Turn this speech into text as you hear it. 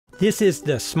This is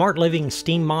the Smart Living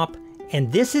Steam Mop,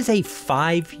 and this is a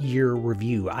 5-year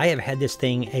review. I have had this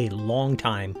thing a long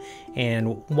time,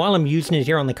 and while I'm using it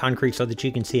here on the concrete so that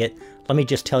you can see it, let me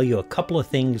just tell you a couple of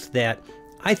things that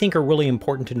I think are really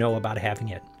important to know about having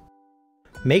it.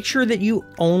 Make sure that you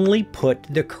only put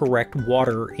the correct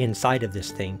water inside of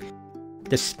this thing.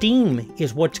 The steam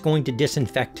is what's going to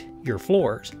disinfect your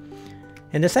floors.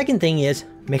 And the second thing is,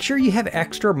 make sure you have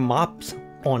extra mops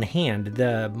on hand.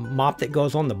 The mop that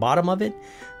goes on the bottom of it,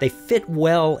 they fit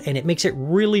well and it makes it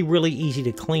really, really easy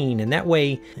to clean. And that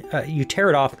way you tear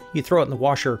it off, you throw it in the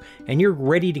washer, and you're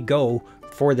ready to go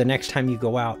for the next time you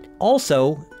go out.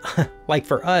 Also, like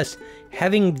for us,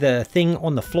 having the thing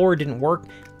on the floor didn't work,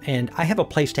 and I have a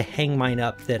place to hang mine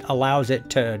up that allows it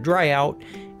to dry out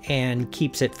and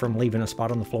keeps it from leaving a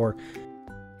spot on the floor.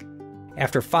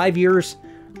 After 5 years,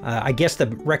 I guess the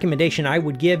recommendation I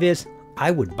would give is I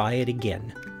would buy it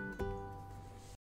again.